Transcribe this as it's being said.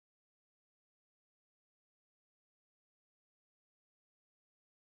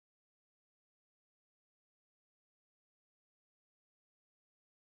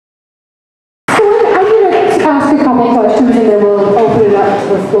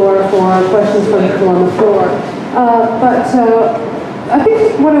floor for questions from people on the floor. I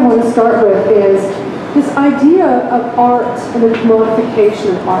think what I want to start with is this idea of art and the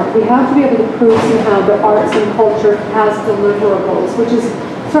commodification of art. We have to be able to prove somehow that arts and culture has deliverables, which is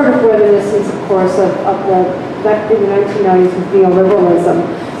sort of reminiscence, of course, of in the 1990s with neoliberalism.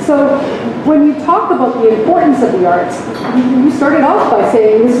 So when you talk about the importance of the arts, you started off by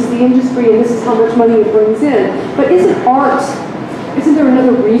saying this is the industry and this is how much money it brings in. But isn't there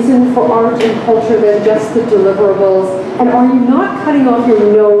another reason for art and culture than just the deliverables? And are you not cutting off your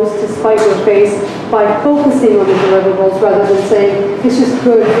nose to spite your face by focusing on the deliverables rather than saying it's just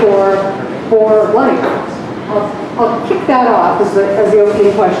good for life? I'll kick that off as the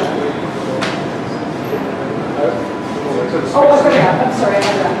opening question. Oh, I'm sorry, I have that.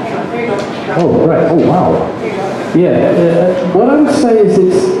 Hang on, there you go. Oh, right. Oh, wow. There you go. Yeah. What I would say is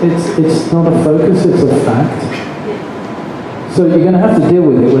it's not a focus, it's a fact. So you're going to have to deal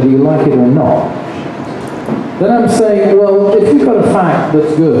with it whether you like it or not. Then I'm saying, well, if you've got a fact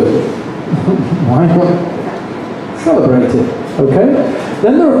that's good, why not celebrate it? Okay?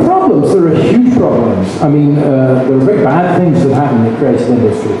 Then there are problems. There are huge problems. I mean, there are very bad things that happen in creative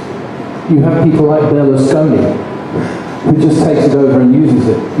industries. You have people like Berlusconi, who just takes it over and uses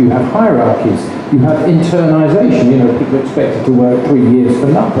it. You have hierarchies. You have internization. You know, people expected to work 3 years for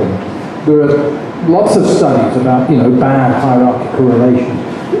nothing. There are lots of studies about, bad hierarchical relations.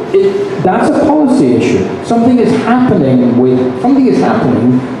 That's a policy issue. Something is happening.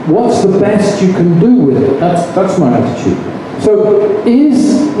 What's the best you can do with it? That's my attitude. So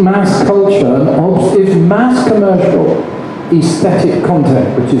is mass culture, is mass commercial aesthetic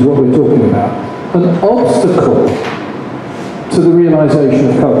content, which is what we're talking about, an obstacle to the realization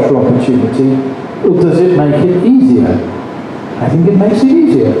of cultural opportunity, or does it make it easier? I think it makes it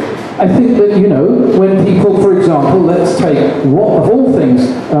easier. I think that, when people, for example, let's take, what of all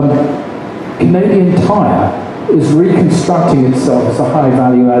things, Canadian Tire is reconstructing itself as a high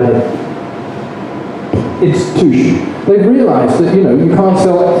value-added institution. They've realized that, you can't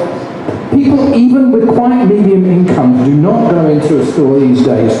sell it. People, even with quite medium incomes, do not go into a store these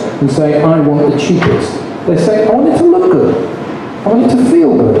days and say, I want the cheapest. They say, I want it to look good. I want it to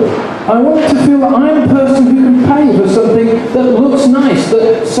feel good. I want it to feel that I'm a person who can pay for something that looks nice,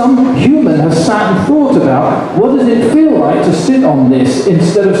 that some human has sat and thought about. What does it feel like to sit on this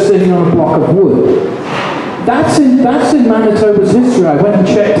instead of sitting on a block of wood? That's in Manitoba's history. I went and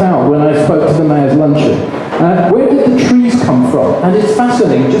checked out when I spoke to the mayor's luncheon. Where did the trees come from? And it's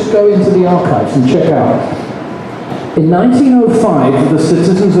fascinating. Just go into the archives and check out. In 1905, the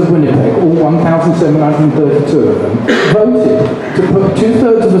citizens of Winnipeg, all 1,732 of them, voted to put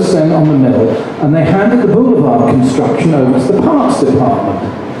 2/3% on the mill, and they handed the boulevard construction over to the Parks Department.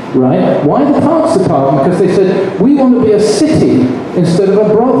 Right? Why the Parks Department? Because they said, we want to be a city instead of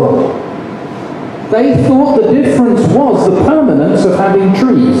a brothel. They thought the difference was the permanence of having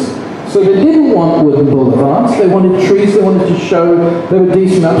trees. So they didn't want wooden boulevards, they wanted trees, they wanted to show they were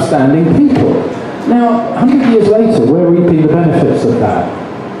decent, upstanding people. Now, 100 years later, we're reaping the benefits of that.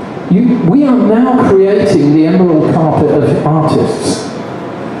 We are now creating the emerald carpet of artists.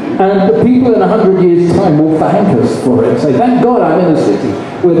 And the people in 100 years' time will thank us for it. Say, thank God I'm in a city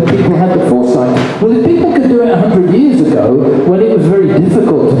where the people had the foresight. Well, if people could do it 100 years ago, when it was very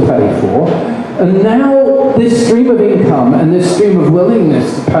difficult to pay for, and now this stream of income and this stream of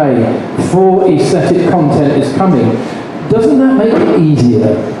willingness to pay for aesthetic content is coming, doesn't that make it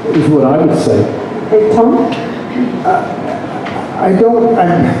easier, is what I would say. Hey, Tom?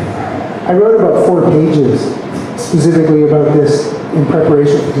 I wrote about 4 pages specifically about this in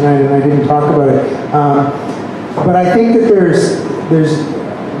preparation for tonight, and I didn't talk about it. But I think that there's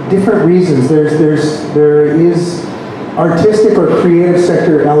different reasons. There is artistic or creative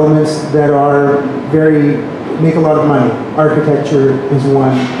sector elements that are make a lot of money. Architecture is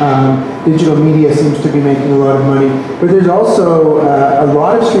one. Digital media seems to be making a lot of money. But there's also a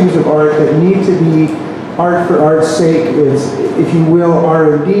lot of streams of art that need to be art for art's sake, if you will,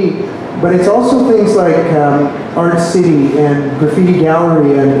 R&D. But it's also things like Art City and Graffiti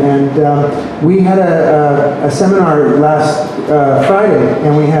Gallery, and we had a seminar last Friday,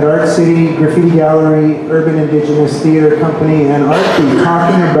 and we had Art City, Graffiti Gallery, Urban Indigenous Theatre Company, and Artbeat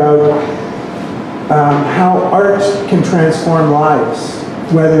talking about how art can transform lives,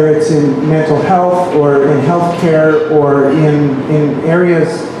 whether it's in mental health or in healthcare or in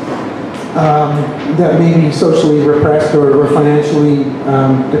areas that may be socially repressed or financially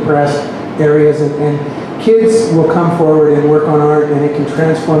depressed areas, and kids will come forward and work on art, and it can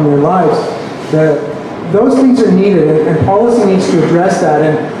transform their lives. Those things are needed, and policy needs to address that.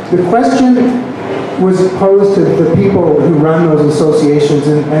 And the question, was posed to the people who run those associations,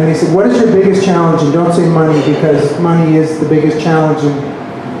 and they said, what is your biggest challenge? And don't say money, because money is the biggest challenge,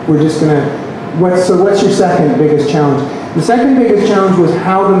 and we're just going to, so what's your second biggest challenge? The second biggest challenge was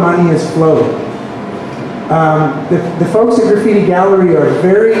how the money is flowed. The folks at Graffiti Gallery are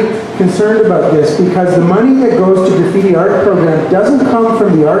very concerned about this, because the money that goes to Graffiti Art Program doesn't come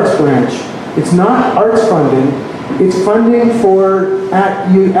from the arts branch. It's not arts funding. It's funding for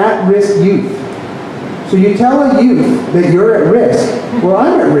at-risk youth. So you tell a youth that you're at risk. Well,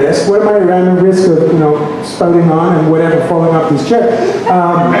 I'm at risk. What am I? I'm at risk of, spouting on and whatever, falling off these chairs.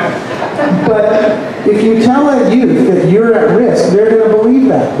 But if you tell a youth that you're at risk, they're going to believe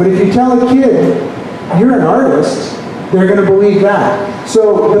that. But if you tell a kid you're an artist, they're going to believe that.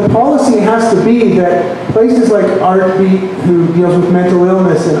 So the policy has to be that places like Art Beat, who deals with mental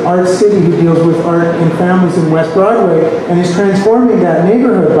illness, and Art City, who deals with art and families in West Broadway, and is transforming that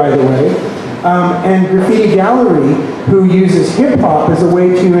neighborhood, by the way, and Graffiti Gallery, who uses hip-hop as a way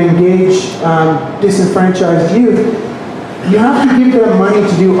to engage disenfranchised youth, you have to give them money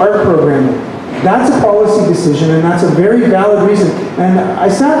to do art programming. That's a policy decision, and that's a very valid reason. And I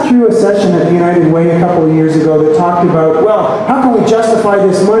sat through a session at the United Way a couple of years ago that talked about, well, how can we justify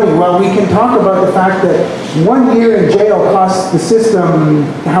this money? Well, we can talk about the fact that 1 year in jail costs the system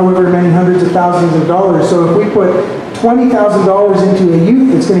however many hundreds of thousands of dollars. So if we put $20,000 into a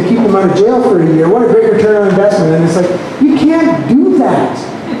youth that's going to keep them out of jail for a year, what a great return on investment. And it's like, you can't do that.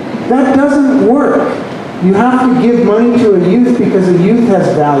 That doesn't work. You have to give money to a youth because a youth has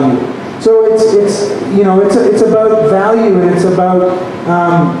value. So it's about value, and it's about,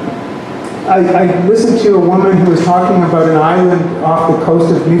 I listened to a woman who was talking about an island off the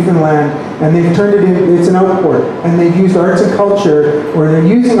coast of Newfoundland, and they've turned it into, it's an outport, and they've used arts and culture, or they're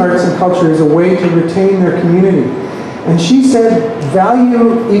using arts and culture as a way to retain their community. And she said,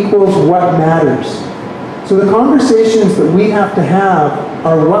 value equals what matters. So the conversations that we have to have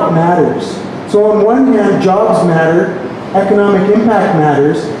are what matters. So on one hand, jobs matter, economic impact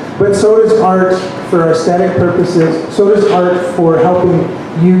matters, but so does art for aesthetic purposes, so does art for helping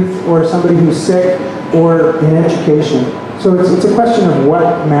youth or somebody who's sick or in education. So it's a question of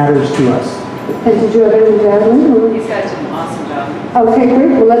what matters to us. And did you have anything to add, Lynn? These guys did an awesome job. Okay,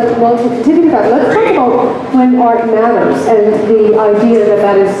 great. Well, we'll continue with that. Let's talk about when art matters and the idea that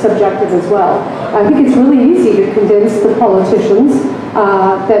that is subjective as well. I think it's really easy to convince the politicians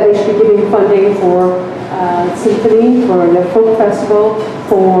that they should be giving funding for symphony, for the folk festival,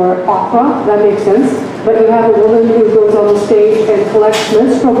 for opera. That makes sense. But you have a woman who goes on the stage and collects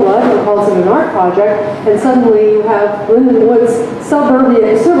menstrual blood and calls it an art project, and suddenly you have Lyndon Woods, suburb,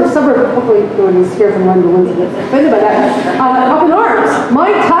 hopefully no one is here from Lyndon Woods that's offended by that, up in arms. My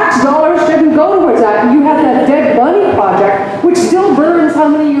tax dollars shouldn't go towards that. And you have that Dead Bunny project, which still burns how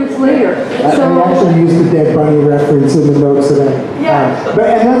many years later? So I actually used the Dead Bunny reference in the notes that I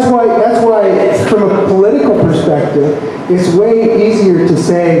and that's why from a political perspective, it's way easier to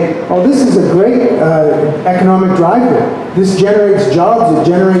say, oh, this is a great economic driver. This generates jobs, it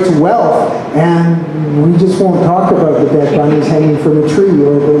generates wealth, and we just won't talk about the dead bunnies hanging from a tree,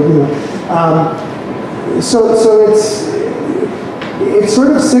 or so it's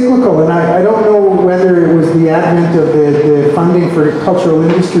sort of cyclical, and I don't know whether it was the advent of the funding for cultural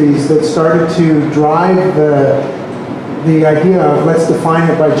industries that started to drive the idea of let's define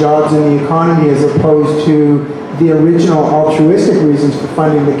it by jobs in the economy, as opposed to the original altruistic reasons for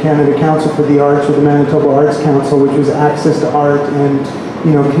funding the Canada Council for the Arts, or the Manitoba Arts Council, which was access to art and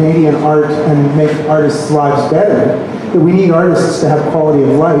Canadian art and make artists' lives better. That we need artists to have quality of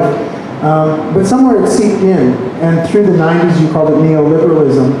life. But somewhere it seeped in, and through the 90s you called it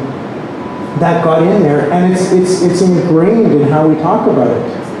neoliberalism. That got in there, and it's ingrained in how we talk about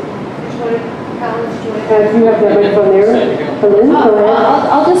it. You have that microphone there. Lynn, go ahead.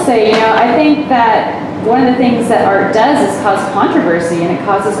 I'll just say, I think that one of the things that art does is cause controversy, and it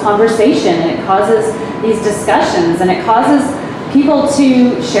causes conversation, and it causes these discussions, and it causes people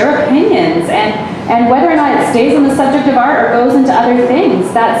to share opinions, and whether or not it stays on the subject of art or goes into other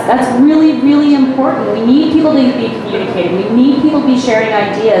things, that's really, really important. We need people to be communicating. We need people to be sharing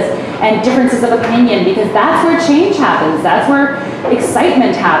ideas and differences of opinion, because that's where change happens. That's where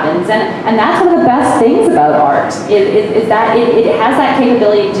excitement happens, and that's one of the best things about art is that it has that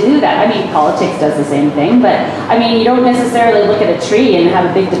capability to do that. I mean, politics does the same thing, but I mean, you don't necessarily look at a tree and have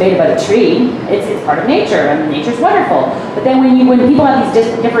a big debate about a tree. It's part of nature, and nature's wonderful. But then when people have these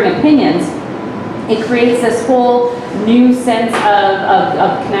differing opinions, it creates this whole new sense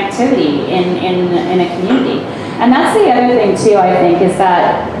of connectivity in a community. And that's the other thing too, I think, is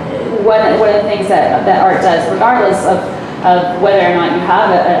that one of the things that art does, regardless of whether or not you have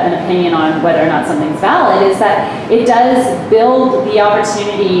an opinion on whether or not something's valid, is that it does build the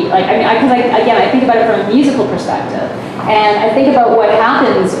opportunity, like, again, I think about it from a musical perspective. And I think about what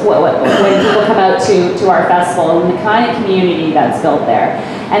happens when people come out to our festival and the kind of community that's built there.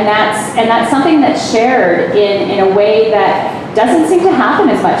 And that's something that's shared in a way that doesn't seem to happen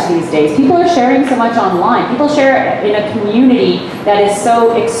as much these days. People are sharing so much online. People share in a community that is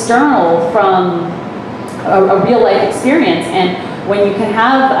so external from a real life experience. And when you can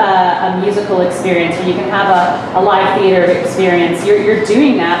have a musical experience, when you can have a live theater experience, you're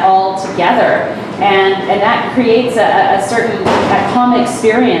doing that all together. And that creates a certain, that common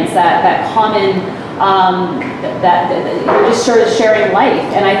experience, that common, that you're just sort of sharing life.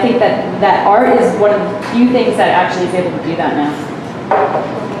 And I think that art is one of the few things that actually is able to do that now.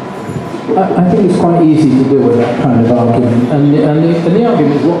 I think it's quite easy to deal with that kind of argument. And the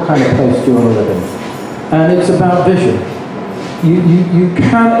argument is, what kind of place do you want to live in? And it's about vision. You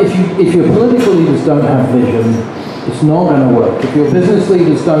can, if your political leaders don't have vision, it's not going to work. If your business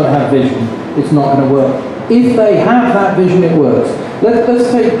leaders don't have vision, it's not going to work. If they have that vision, it works.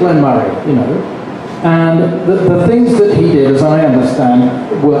 Let's take Glenn Murray, you know. And the things that he did, as I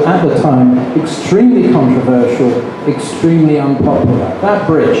understand, were at the time extremely controversial, extremely unpopular. That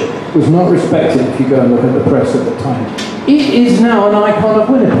bridge was not respected if you go and look at the press at the time. It is now an icon of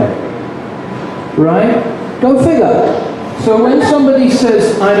Winnipeg, right? Go figure. So when somebody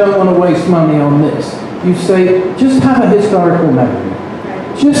says, I don't want to waste money on this, you say, just have a historical memory.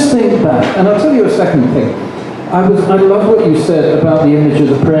 Just think back. And I'll tell you a second thing. I love what you said about the image of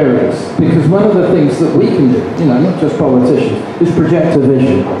the prairies, because one of the things that we can do, you know, not just politicians, is project a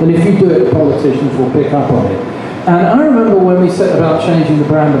vision. And if you do it, politicians will pick up on it. And I remember when we set about changing the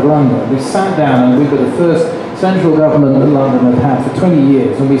brand of London, we sat down and we were the first central government that London had had for 20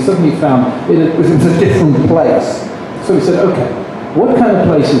 years, and we suddenly found it was a different place. So we said, okay, what kind of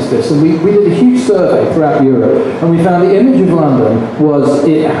place is this? And we did a huge survey throughout Europe, and we found the image of London was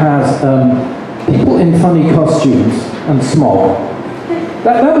it has people in funny costumes and smog.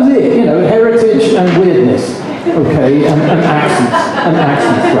 That was it, you know, heritage and weirdness, okay, and accents,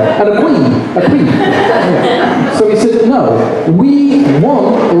 right? And a queen. Yeah. So we said, no, we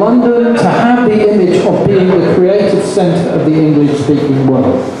want London to have the image of being the creative centre of the English-speaking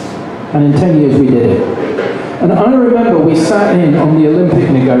world. And in 10 years we did it. And I remember we sat in on the Olympic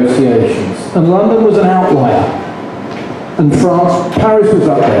negotiations, and London was an outlier. And Paris was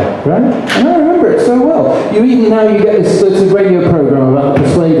up there, right? And I remember it so well. You get this radio program about the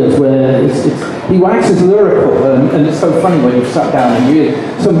Persuaders where he waxes lyrical, and it's so funny when you sat down and you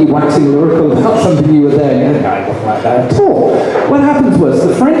hear somebody waxing lyrical about something you were there, and you think, I wasn't like that at all. What happened was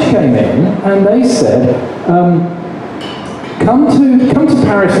the French came in and they said, come to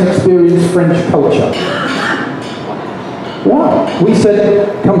Paris and experience French culture. Wow. We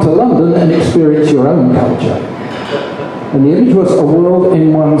said, come to London and experience your own culture. And the image was a world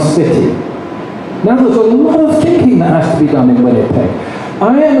in one city. Now there's a lot of thinking that has to be done in Winnipeg.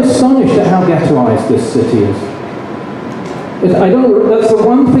 I am astonished at how ghettoized this city is. That's the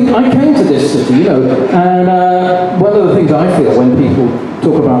one thing, I came to this city, you know, and one of the things I feel when people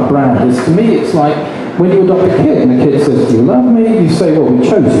talk about brand is, to me, it's like when you adopt a kid and the kid says, do you love me? You say, well, we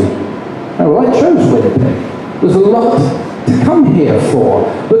chose you. Oh, well, I chose Winnipeg. There's a lot to come here for,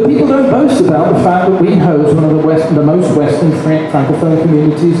 but people don't boast about the fact that we host one of the most Western Francophone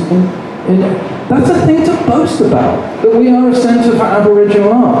communities in that's a thing to boast about, that we are a centre for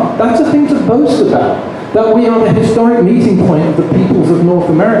Aboriginal art. That's a thing to boast about, that we are the historic meeting point of the peoples of North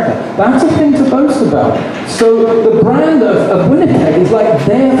America. That's a thing to boast about. So the brand of Winnipeg is like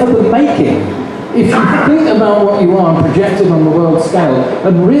there for the making. If you think about what you are and project it on the world scale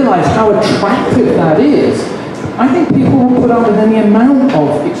and realise how attractive that is, I think people will put up with any amount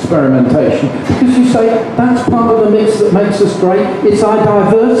of experimentation, because you say that's part of the mix that makes us great. It's our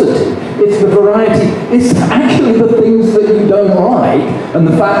diversity, it's the variety, it's actually the things that you don't like and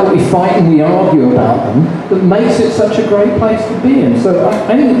the fact that we fight and we argue about them that makes it such a great place to be in. So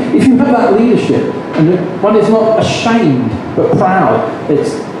I think if you have that leadership, and one is not ashamed but proud,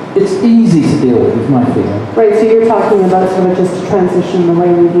 it's easy to deal with, is my feeling. Right, so you're talking about sort of just a transition in the way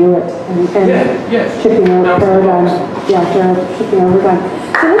we view it and shifting our paradigm. Yeah, shifting our paradigm.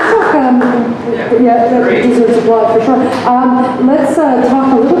 So let's talk, that deserves a blog for sure. Let's talk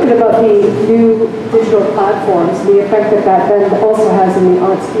a little bit about the new digital platforms, the effect that then also has in the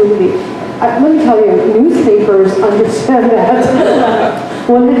arts community. Let me tell you, newspapers understand that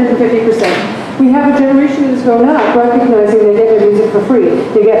 150%. We have a generation that has grown up recognizing they get their music for free.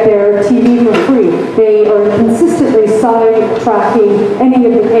 They get their TV for free. They are consistently side-tracking any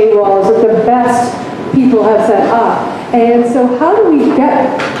of the paywalls that the best people have set up. And so how do we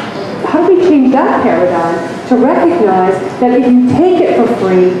change that paradigm to recognize that if you take it for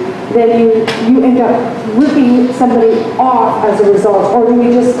free, then you end up ripping somebody off as a result? Or do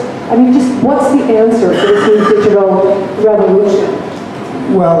we just what's the answer to this new digital revolution?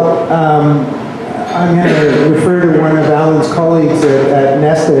 Well, I'm going to refer to one of Alan's colleagues at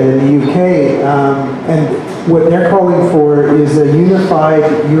Nesta in the UK, and what they're calling for is a unified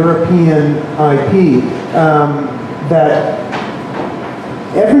European IP, that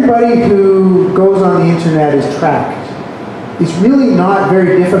everybody who goes on the internet is tracked. It's really not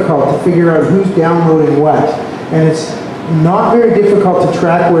very difficult to figure out who's downloading what, and it's not very difficult to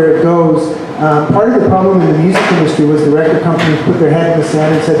track where it goes. Part of the problem in the music industry was the record companies put their head in the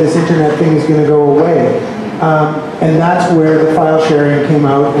sand and said this internet thing is going to go away. And that's where the file sharing came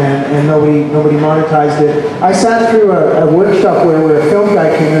out, and nobody monetized it. I sat through a workshop where a film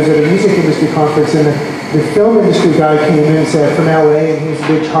guy came in, it was at a music industry conference, and the film industry guy came in and said, from LA, and he was a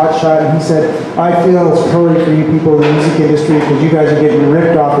big hotshot, and he said, I feel sorry for you people in the music industry because you guys are getting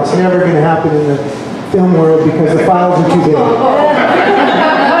ripped off. It's never going to happen in the film world because the files are too big.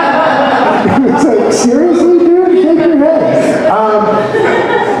 It's like, seriously, dude? Shake your head.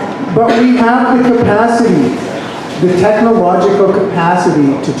 But we have the capacity, the technological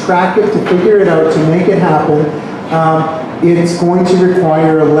capacity to track it, to figure it out, to make it happen. It's going to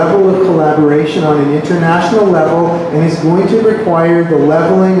require a level of collaboration on an international level, and it's going to require the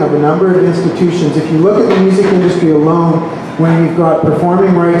leveling of a number of institutions. If you look at the music industry alone, when you've got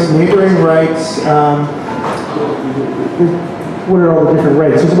performing rights, neighboring rights, what are all the different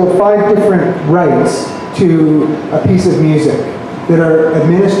rights? There's about 5 different rights to a piece of music that are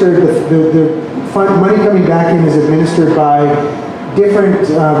administered. The money coming back in is administered by different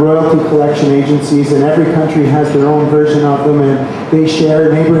royalty collection agencies, and every country has their own version of them, and they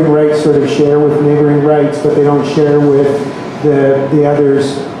share, neighboring rights sort of share with neighboring rights, but they don't share with the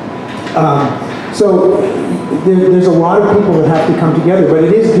others. So there's a lot of people that have to come together, but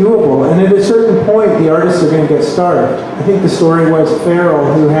it is doable. And at a certain point, the artists are going to get starved. I think the story was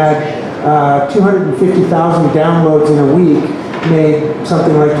Farrell, who had 250,000 downloads in a week, made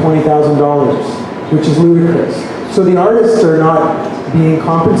something like $20,000, which is ludicrous. So the artists are not being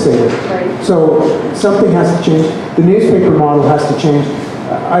compensated. Right. So something has to change. The newspaper model has to change.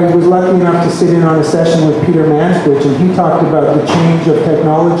 I was lucky enough to sit in on a session with Peter Mansbridge, and he talked about the change of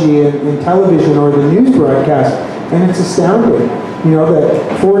technology in television or the news broadcast, and it's astounding. You know,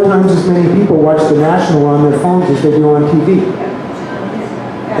 that 4 times as many people watch the National on their phones as they do on TV,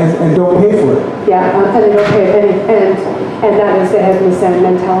 and don't pay for it. Yeah, and they don't pay, and that is the head in the sand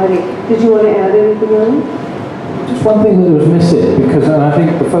mentality. Did you want to add anything on? Just one thing that was missing, because I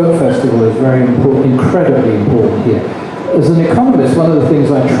think the folk festival is very important, incredibly important here. As an economist, one of the things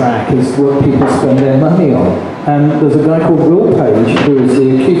I track is what people spend their money on. And there's a guy called Will Page, who is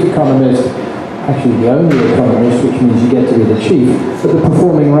the chief economist, actually the only economist, which means you get to be the chief, at the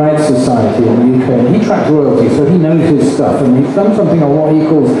Performing Rights Society in the UK. And he tracks royalties, so he knows his stuff. And he's done something on what he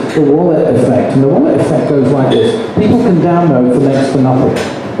calls the wallet effect. And the wallet effect goes like this. People can download for next to nothing,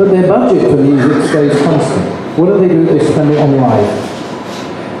 but their budget for music stays constant. What do? They spend it on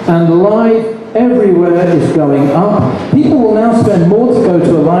live. And live everywhere is going up. People will now spend more to go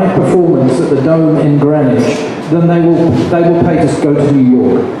to a live performance at the Dome in Greenwich than they will pay to go to New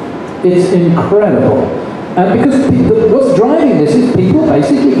York. It's incredible. And because what's driving this is people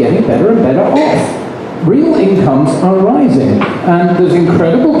basically getting better and better off. Real incomes are rising, and there's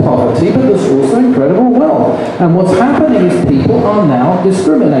incredible poverty, but there's also incredible wealth. And what's happening is people are now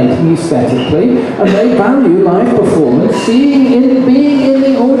discriminating aesthetically, and they value live performance, being in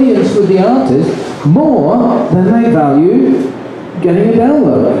the audience with the artist, more than they value getting a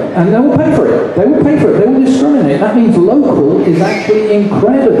download. And they will pay for it. They will pay for it. They will discriminate. That means local is actually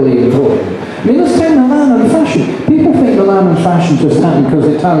incredibly important. I mean, let's take Milan and fashion. People think Milan and fashion just happened because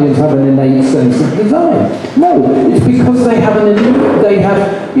Italians have an innate sense of design. No, it's because they have a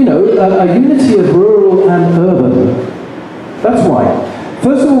unity of rural and urban. That's why.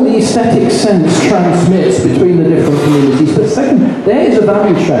 First of all, the aesthetic sense transmits between the different communities, but second, there is a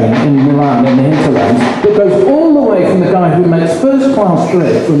value chain in Milan, in the hinterlands, that goes all the way from the guy who makes first-class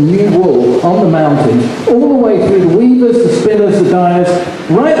drip from new wool on the mountains, all the way through the weavers, the spinners, the dyers,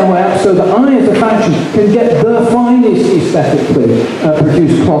 right the way up so that I, as a fashion, can get the finest aesthetically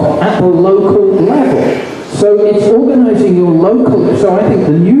produced cloth at the local level. So it's organising your local. So I think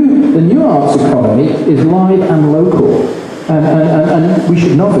the new arts economy is live and local. And we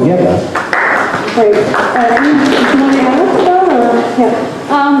should not forget that. Great. Do you want to add to that?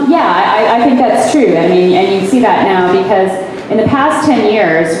 I think that's true. I mean, and you see that now because In the past 10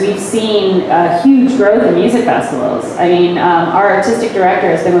 years, we've seen a huge growth in music festivals. I mean, our artistic director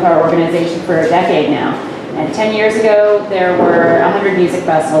has been with our organization for a decade now. And 10 years ago, there were 100 music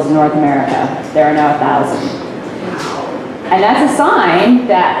festivals in North America. There are now 1,000. And that's a sign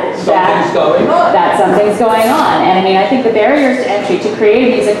that something's going on. And I mean, I think the barriers to entry to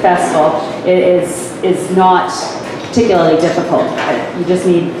create a music festival is not particularly difficult. You just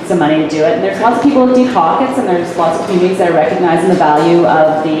need some money to do it. And there's lots of people with deep pockets, and there's lots of communities that are recognizing the value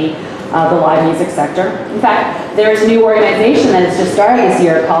of the live music sector. In fact, there's a new organization that has just started this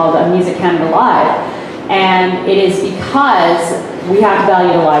year called Music Canada Live. And it is because we have to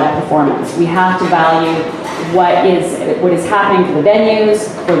value the live performance. We have to value what is happening for the venues,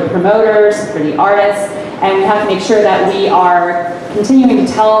 for the promoters, for the artists, and we have to make sure that we are continuing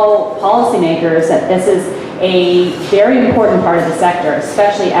to tell policymakers that this is a very important part of the sector,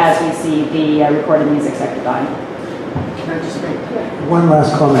 especially as we see the recorded music sector dying. Can I just make one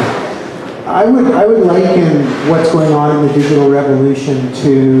last comment? I would liken what's going on in the digital revolution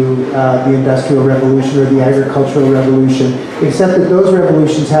to the industrial revolution or the agricultural revolution, except that those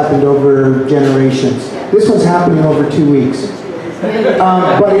revolutions happened over generations. This one's happening over 2 weeks.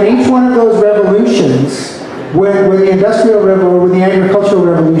 But in each one of those revolutions, when the industrial revolution, when the agricultural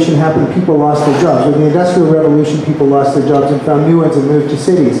revolution happened, people lost their jobs. When the industrial revolution, people lost their jobs and found new ones and moved to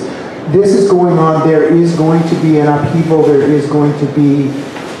cities. This is going on. There is going to be an upheaval. There is going to be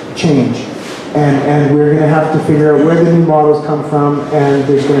change. And we're going to have to figure out where the new models come from, and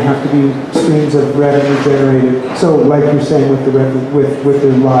there's going to have to be streams of revenue generated. So, like you're saying with the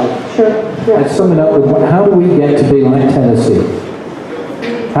live. Sure. Yeah. Let's sum it up with how do we get to be like Tennessee?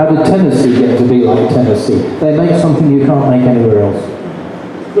 How did Tennessee get to be like Tennessee? They make something you can't make anywhere else.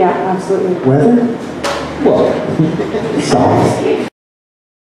 Yeah, absolutely. Weather? Well, songs.